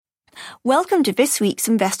Welcome to this week's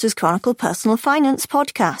Investors Chronicle Personal Finance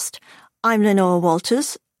podcast. I'm Lenora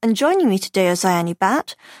Walters, and joining me today are Ziani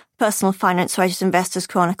Bhatt, Personal Finance Writer at Investors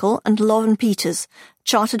Chronicle, and Lauren Peters,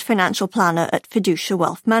 Chartered Financial Planner at Fiducia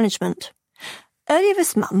Wealth Management. Earlier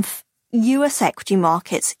this month, US equity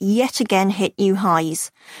markets yet again hit new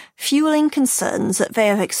highs, fueling concerns that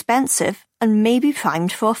they are expensive and may be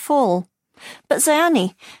primed for a fall. But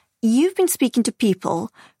Ziani, you've been speaking to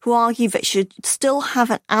people who argue that you should still have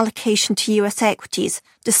an allocation to US equities,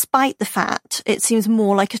 despite the fact it seems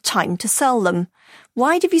more like a time to sell them.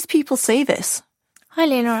 Why do these people say this? Hi,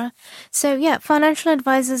 Leonora. Financial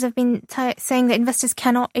advisors have been saying that investors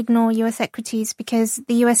cannot ignore US equities because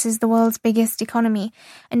the US is the world's biggest economy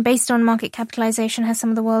and based on market capitalization has some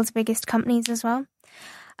of the world's biggest companies as well.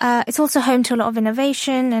 It's also home to a lot of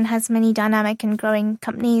innovation and has many dynamic and growing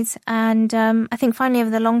companies. And I think finally over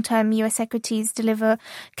the long term, US equities deliver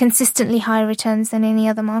consistently higher returns than any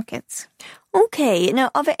other markets. Okay, now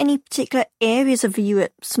are there any particular areas of the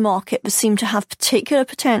US market that seem to have particular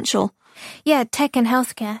potential? Yeah, tech and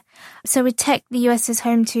healthcare. So with tech, the US is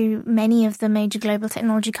home to many of the major global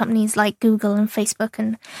technology companies like Google and Facebook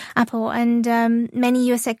and Apple. And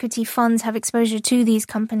many US equity funds have exposure to these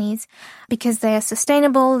companies because they are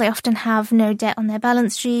sustainable. They often have no debt on their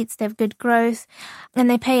balance sheets. They have good growth and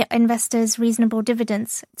they pay investors reasonable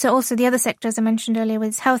dividends. So also the other sector, as I mentioned earlier,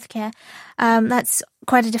 was healthcare. That's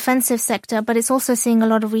quite a defensive sector, but it's also seeing a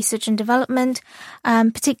lot of research and development,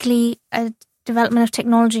 particularly development of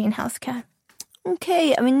technology in healthcare.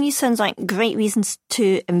 Okay, I mean, these sounds like great reasons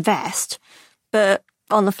to invest, but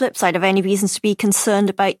on the flip side, are there any reasons to be concerned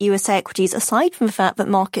about US equities aside from the fact that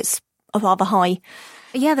markets are rather high?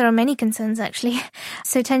 Yeah, there are many concerns, actually.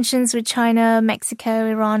 So tensions with China, Mexico,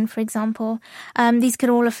 Iran, for example, these could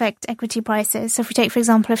all affect equity prices. So if we take, for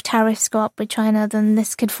example, if tariffs go up with China, then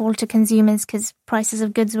this could fall to consumers because prices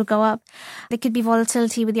of goods will go up. There could be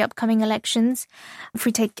volatility with the upcoming elections. If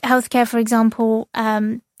we take healthcare, for example,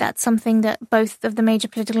 that's something that both of the major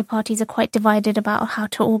political parties are quite divided about how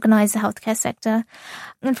to organize the healthcare sector.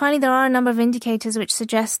 And finally, there are a number of indicators which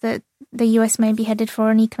suggest that the US may be headed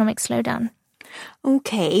for an economic slowdown.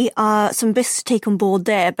 Okay, some risks to take on board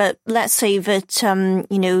there, but let's say that,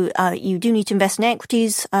 you do need to invest in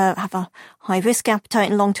equities, have a high risk appetite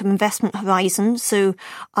and long-term investment horizon, so,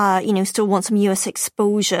 still want some US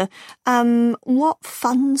exposure. What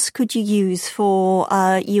funds could you use for,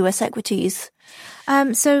 US equities?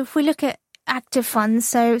 So if we look at active funds,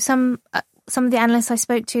 so some of the analysts I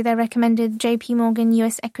spoke to, they recommended JP Morgan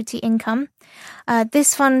US Equity Income.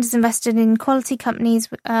 This fund is invested in quality companies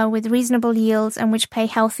with reasonable yields and which pay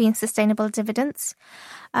healthy and sustainable dividends.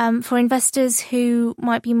 For investors who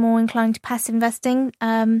might be more inclined to passive investing,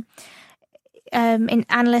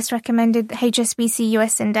 analysts recommended HSBC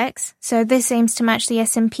US Index. So this aims to match the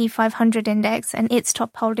S&P 500 index, and its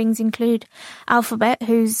top holdings include Alphabet,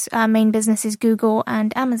 whose main business is Google,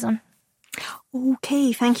 and Amazon.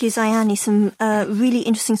 Okay, thank you, Ziani. Some really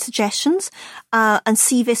interesting suggestions. And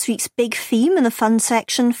see this week's big theme in the fund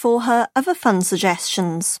section for her other fund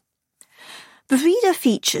suggestions. The reader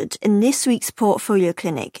featured in this week's Portfolio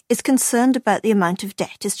Clinic is concerned about the amount of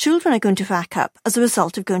debt his children are going to rack up as a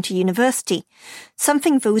result of going to university,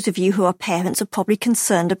 something those of you who are parents are probably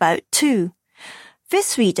concerned about too.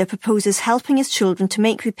 This reader proposes helping his children to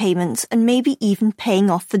make repayments and maybe even paying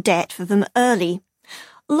off the debt for them early.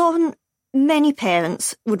 Lauren, many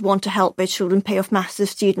parents would want to help their children pay off massive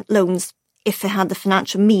student loans if they had the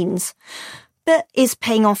financial means. But is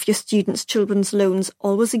paying off your children's loans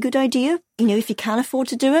always a good idea? If you can afford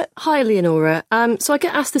to do it? Hi, Leonora. So I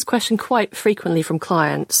get asked this question quite frequently from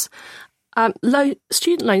clients.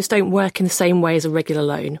 Student loans don't work in the same way as a regular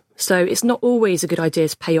loan. So it's not always a good idea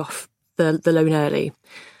to pay off the loan early.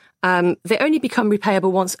 They only become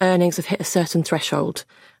repayable once earnings have hit a certain threshold.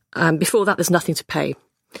 Before that, there's nothing to pay.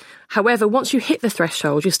 However, once you hit the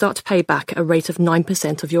threshold, you start to pay back at a rate of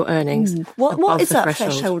 9% of your earnings. What is that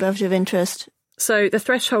threshold out of interest? So the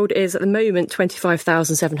threshold is at the moment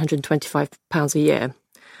 £25,725 a year.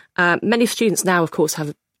 Many students now, of course,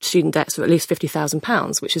 have student debts of at least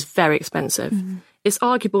 £50,000, which is very expensive. Mm-hmm. It's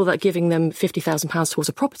arguable that giving them £50,000 towards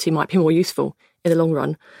a property might be more useful in the long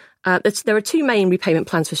run. There are two main repayment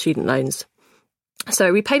plans for student loans. So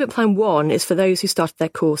repayment plan 1 is for those who started their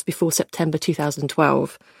course before September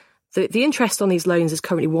 2012. The interest on these loans is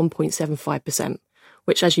currently 1.75%,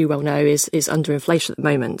 which, as you well know, is under inflation at the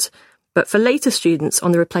moment. But for later students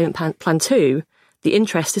on the repayment plan 2, the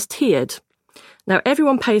interest is tiered. Now,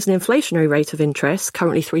 everyone pays an inflationary rate of interest,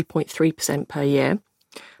 currently 3.3% per year.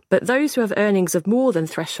 But those who have earnings of more than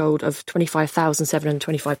threshold of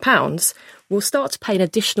 £25,725 will start to pay an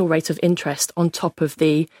additional rate of interest on top of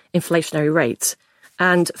the inflationary rate.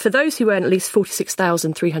 And for those who earn at least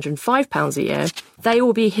 £46,305 a year, they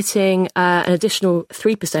will be hitting an additional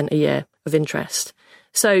 3% a year of interest.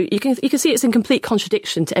 So you can see it's in complete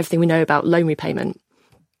contradiction to everything we know about loan repayment.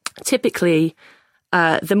 Typically,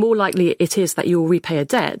 the more likely it is that you will repay a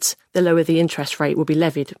debt, the lower the interest rate will be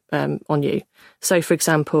levied on you. So, for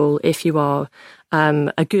example, if you are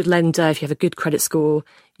a good lender, if you have a good credit score,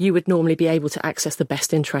 you would normally be able to access the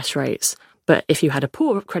best interest rates. But if you had a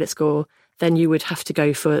poor credit score, then you would have to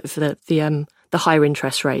go for the higher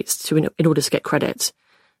interest rates in order to get credit.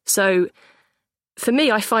 So, for me,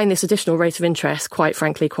 I find this additional rate of interest, quite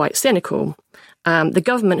frankly, quite cynical. The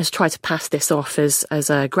government has tried to pass this off as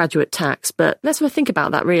a graduate tax, but let's have a think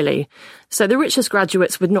about that, really. So the richest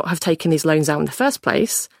graduates would not have taken these loans out in the first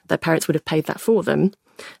place. Their parents would have paid that for them,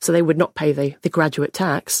 so they would not pay the graduate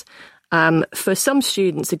tax. For some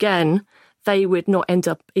students, again, they would not end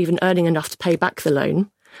up even earning enough to pay back the loan.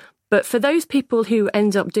 But for those people who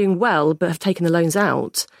end up doing well but have taken the loans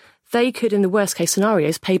out, they could, in the worst case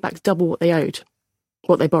scenarios, pay back double what they owed,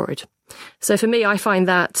 what they borrowed. So for me, I find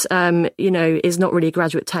that, is not really a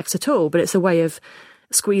graduate tax at all, but it's a way of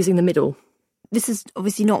squeezing the middle. This is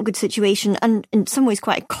obviously not a good situation and in some ways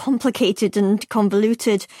quite a complicated and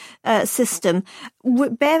convoluted system.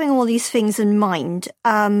 Bearing all these things in mind,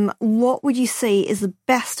 what would you say is the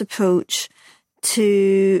best approach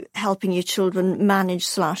to helping your children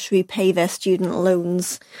manage/repay their student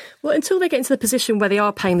loans? Well, until they get into the position where they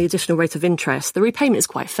are paying the additional rate of interest, the repayment is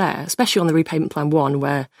quite fair, especially on the repayment plan 1,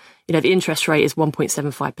 where the interest rate is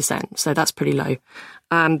 1.75%, so that's pretty low.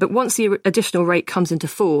 But once the additional rate comes into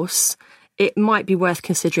force, it might be worth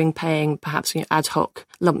considering paying perhaps ad hoc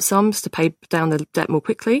lump sums to pay down the debt more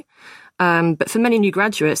quickly. But for many new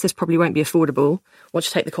graduates, this probably won't be affordable once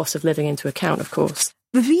you take the cost of living into account, of course.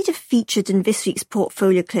 The reader featured in this week's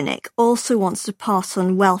Portfolio Clinic also wants to pass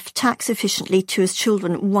on wealth tax efficiently to his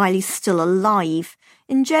children while he's still alive.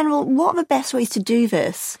 In general, what are the best ways to do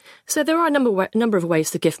this? So there are a number of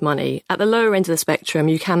ways to gift money. At the lower end of the spectrum,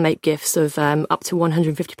 you can make gifts of up to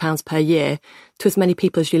 £150 per year to as many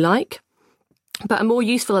people as you like. But a more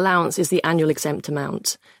useful allowance is the annual exempt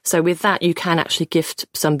amount. So with that, you can actually gift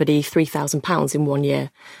somebody £3,000 in 1 year.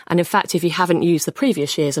 And in fact, if you haven't used the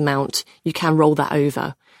previous year's amount, you can roll that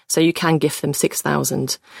over. So you can gift them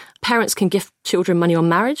 £6,000. Parents can gift children money on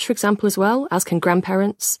marriage, for example, as well, as can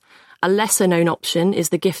grandparents. A lesser known option is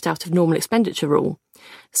the gift out of normal expenditure rule.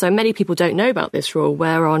 So many people don't know about this rule,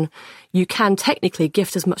 whereon you can technically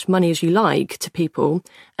gift as much money as you like to people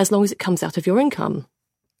as long as it comes out of your income.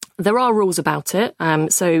 There are rules about it,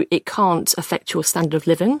 so it can't affect your standard of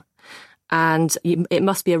living, and it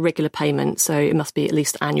must be a regular payment, so it must be at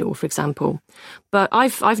least annual, for example. But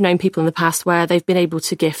I've known people in the past where they've been able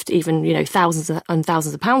to gift even thousands and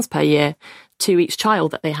thousands of pounds per year to each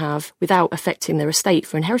child that they have without affecting their estate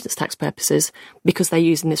for inheritance tax purposes because they're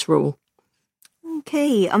using this rule.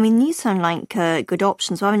 Okay, I mean, these sound like good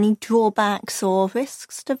options. Are there any drawbacks or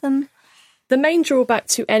risks to them? The main drawback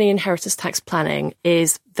to any inheritance tax planning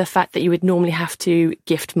is the fact that you would normally have to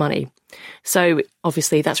gift money. So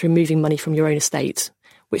obviously that's removing money from your own estate,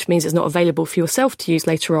 which means it's not available for yourself to use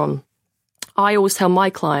later on. I always tell my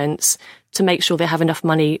clients to make sure they have enough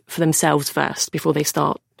money for themselves first before they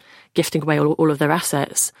start gifting away all of their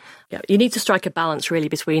assets. You need to strike a balance really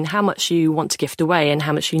between how much you want to gift away and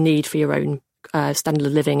how much you need for your own standard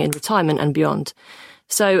of living in retirement and beyond.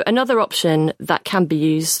 So another option that can be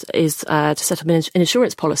used is to set up an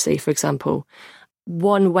insurance policy, for example.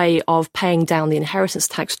 One way of paying down the inheritance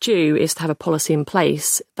tax due is to have a policy in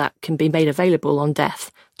place that can be made available on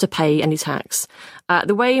death to pay any tax.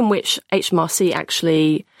 The way in which HMRC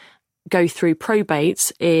actually go through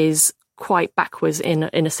probate is quite backwards in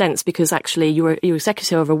a sense, because actually your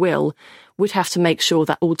executor of a will would have to make sure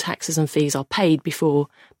that all taxes and fees are paid before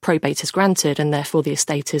probate is granted, and therefore the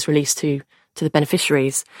estate is released to the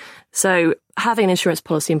beneficiaries. So having an insurance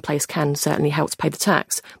policy in place can certainly help to pay the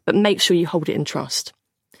tax, but make sure you hold it in trust.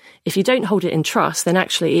 If you don't hold it in trust, then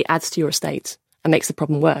actually it adds to your estate and makes the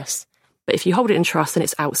problem worse. But if you hold it in trust, then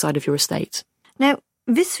it's outside of your estate. Now,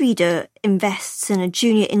 this reader invests in a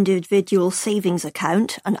junior individual savings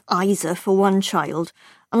account, an ISA for one child,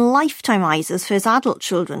 and lifetime ISAs for his adult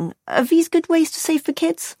children. Are these good ways to save for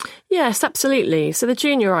kids? Yes, absolutely. So the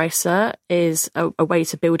junior ISA is a way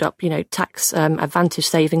to build up, tax advantage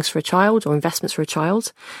savings for a child or investments for a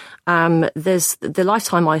child. There's the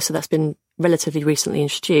lifetime ISA that's been relatively recently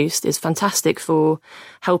introduced, is fantastic for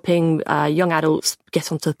helping young adults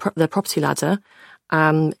get onto the property ladder.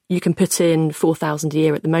 You can put in £4,000 a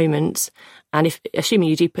year at the moment. And assuming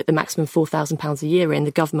you do put the maximum £4,000 a year in,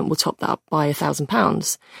 the government will top that up by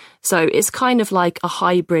 £1,000. So it's kind of like a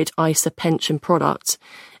hybrid ISA pension product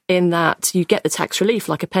in that you get the tax relief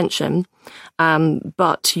like a pension,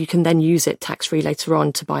 but you can then use it tax-free later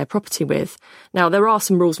on to buy a property with. Now, there are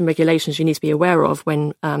some rules and regulations you need to be aware of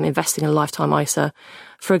when investing in a lifetime ISA.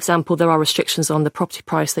 For example, there are restrictions on the property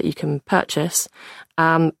price that you can purchase.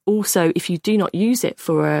 Also, if you do not use it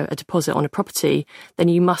for a deposit on a property, then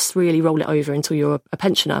you must really roll it over until you're a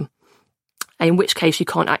pensioner, in which case you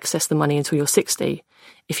can't access the money until you're 60.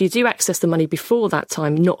 If you do access the money before that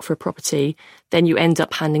time, not for a property, then you end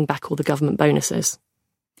up handing back all the government bonuses.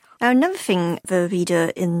 Now, another thing the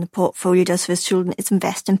reader in the portfolio does for his children is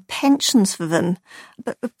invest in pensions for them.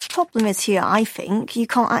 But the problem is here, I think, you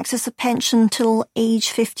can't access a pension till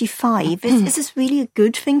age 55. Is this really a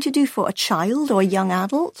good thing to do for a child or a young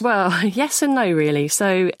adult? Well, yes and no, really.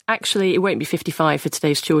 So actually, it won't be 55 for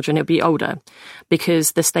today's children. It'll be older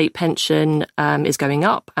because the state pension is going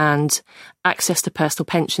up, and access to personal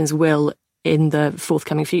pensions will, in the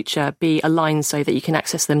forthcoming future, be aligned so that you can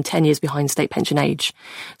access them 10 years behind state pension age.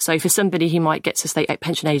 So for somebody who might get to state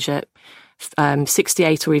pension age at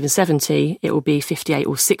 68 or even 70, it will be 58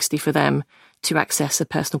 or 60 for them to access a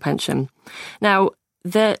personal pension. Now,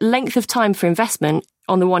 the length of time for investment,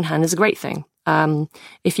 on the one hand, is a great thing.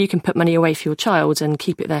 If you can put money away for your child and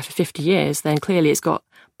keep it there for 50 years, then clearly it's got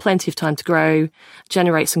plenty of time to grow,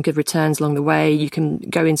 generate some good returns along the way. You can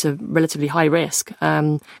go into relatively high risk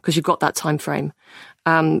because you've got that time frame.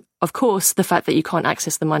 Of course, the fact that you can't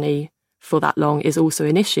access the money for that long is also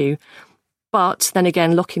an issue. But then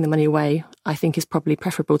again, locking the money away, I think, is probably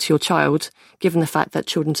preferable to your child, given the fact that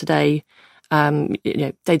children today,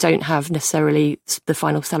 they don't have necessarily the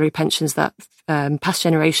final salary pensions that past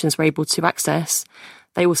generations were able to access.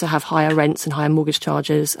 They also have higher rents and higher mortgage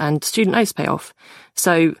charges and student loans pay off.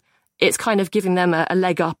 So it's kind of giving them a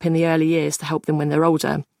leg up in the early years to help them when they're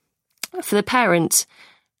older. For the parent,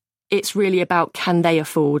 it's really about, can they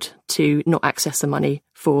afford to not access the money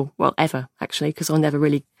for, well, ever, actually, because I'll never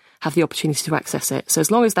really have the opportunity to access it. So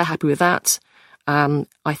as long as they're happy with that,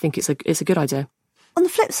 I think it's a good idea. On the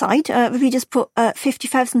flip side, we just put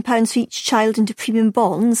 £50,000 for each child into premium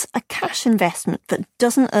bonds, a cash investment that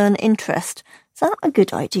doesn't earn interest. Is that a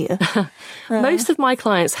good idea? Most of my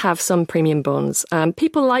clients have some premium bonds.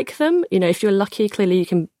 People like them. If you're lucky, clearly you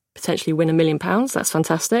can potentially win £1 million. That's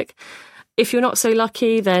fantastic. If you're not so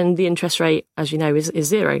lucky, then the interest rate, as you know, is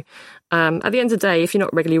zero. At the end of the day, if you're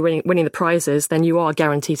not regularly winning the prizes, then you are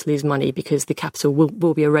guaranteed to lose money because the capital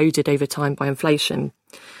will be eroded over time by inflation.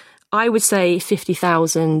 I would say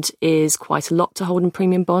 50,000 is quite a lot to hold in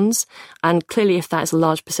premium bonds. And clearly, if that is a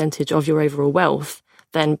large percentage of your overall wealth,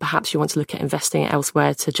 then perhaps you want to look at investing it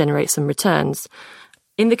elsewhere to generate some returns.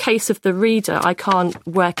 In the case of the reader, I can't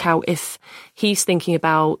work out if he's thinking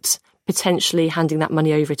about potentially handing that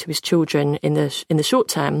money over to his children in the short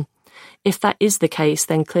term. If that is the case,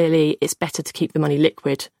 then clearly it's better to keep the money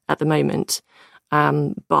liquid at the moment.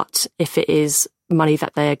 But if it is money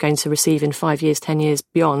that they're going to receive in 5 years, 10 years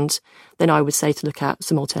beyond, then I would say to look at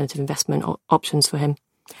some alternative investment options for him.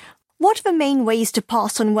 What are the main ways to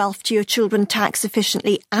pass on wealth to your children tax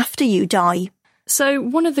efficiently after you die? So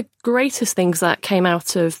one of the greatest things that came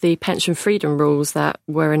out of the pension freedom rules that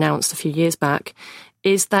were announced a few years back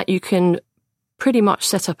is that you can pretty much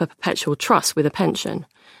set up a perpetual trust with a pension.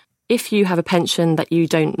 If you have a pension that you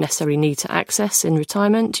don't necessarily need to access in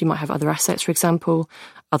retirement, you might have other assets, for example,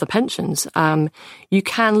 other pensions. You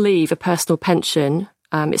can leave a personal pension.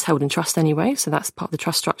 It's held in trust anyway, so that's part of the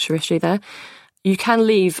trust structure issue there. You can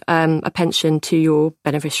leave a pension to your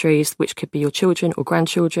beneficiaries, which could be your children or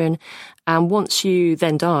grandchildren. And once you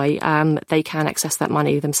then die, they can access that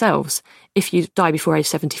money themselves. If you die before age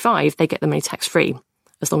 75, they get the money tax-free,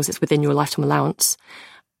 as long as it's within your lifetime allowance.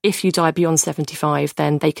 If you die beyond 75,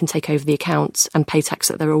 then they can take over the accounts and pay tax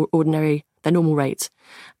at their normal rate.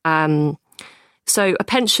 So a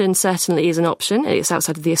pension certainly is an option. It's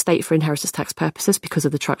outside of the estate for inheritance tax purposes because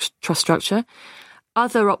of the trust structure.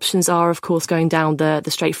 Other options are, of course, going down the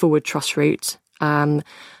straightforward trust route.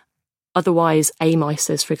 Otherwise, AIM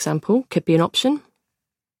ISAs, for example, could be an option.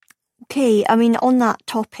 Okay, on that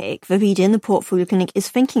topic, the reader in the Portfolio Clinic is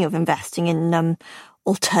thinking of investing in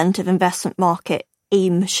alternative investment market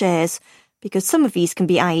AIM shares, because some of these can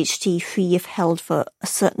be IHT free if held for a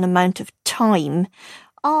certain amount of time.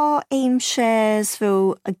 Are AIM shares,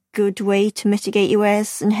 though, a good way to mitigate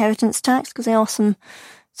US inheritance tax? Because there are some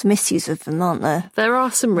issues with them, aren't there? There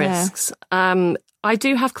are some risks. I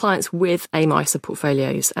do have clients with AIM ISA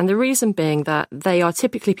portfolios, and the reason being that they are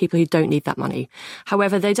typically people who don't need that money.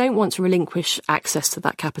 However, they don't want to relinquish access to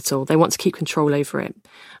that capital. They want to keep control over it.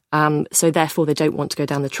 So therefore, they don't want to go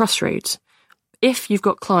down the trust route. If you've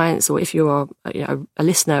got clients, or if you're a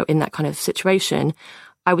listener in that kind of situation,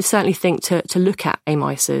 I would certainly think to look at AIM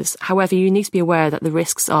ISAs. However, you need to be aware that the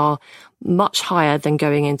risks are much higher than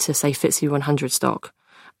going into, say, FTSE 100 stock.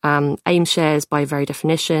 AIM shares, by very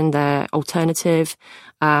definition, they're alternative.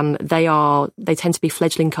 They tend to be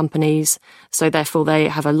fledgling companies, so therefore they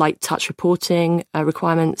have a light touch reporting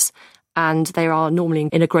requirements, and they are normally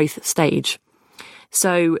in a growth stage.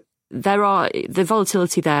 So the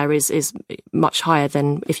volatility there is much higher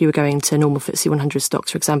than if you were going to normal FTSE 100 stocks,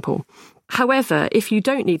 for example. However, if you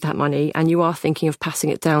don't need that money and you are thinking of passing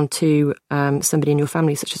it down to somebody in your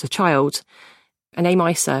family, such as a child, an AIM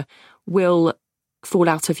ISA will fall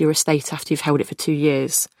out of your estate after you've held it for 2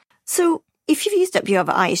 years. So if you've used up your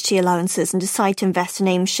other IHT allowances and decide to invest in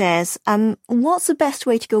AIM shares, what's the best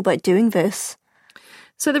way to go about doing this?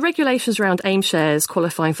 So the regulations around AIM shares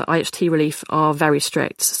qualifying for IHT relief are very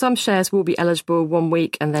strict. Some shares will be eligible 1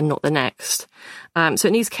 week and then not the next. So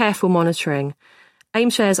it needs careful monitoring. AIM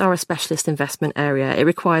shares are a specialist investment area. It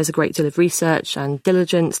requires a great deal of research and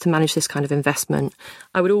diligence to manage this kind of investment.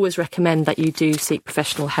 I would always recommend that you do seek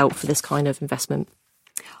professional help for this kind of investment.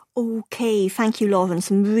 Okay, thank you, Lauren.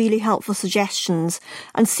 Some really helpful suggestions.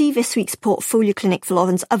 And see this week's Portfolio Clinic for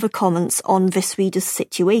Lauren's other comments on this reader's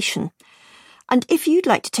situation. And if you'd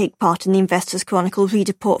like to take part in the Investors Chronicle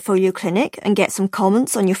Reader Portfolio Clinic and get some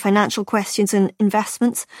comments on your financial questions and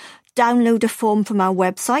investments, download a form from our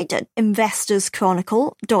website at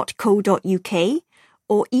investorschronicle.co.uk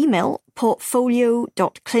or email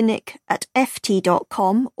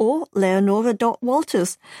portfolio.clinic@ft.com or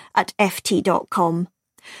leonora.walters@ft.com.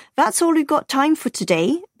 That's all we've got time for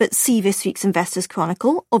today, but see this week's Investors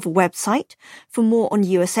Chronicle or the website for more on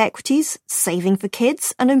US equities, saving for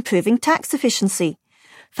kids and improving tax efficiency.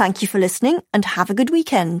 Thank you for listening and have a good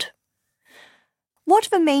weekend. What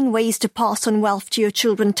are the main ways to pass on wealth to your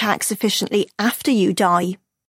children tax efficiently after you die?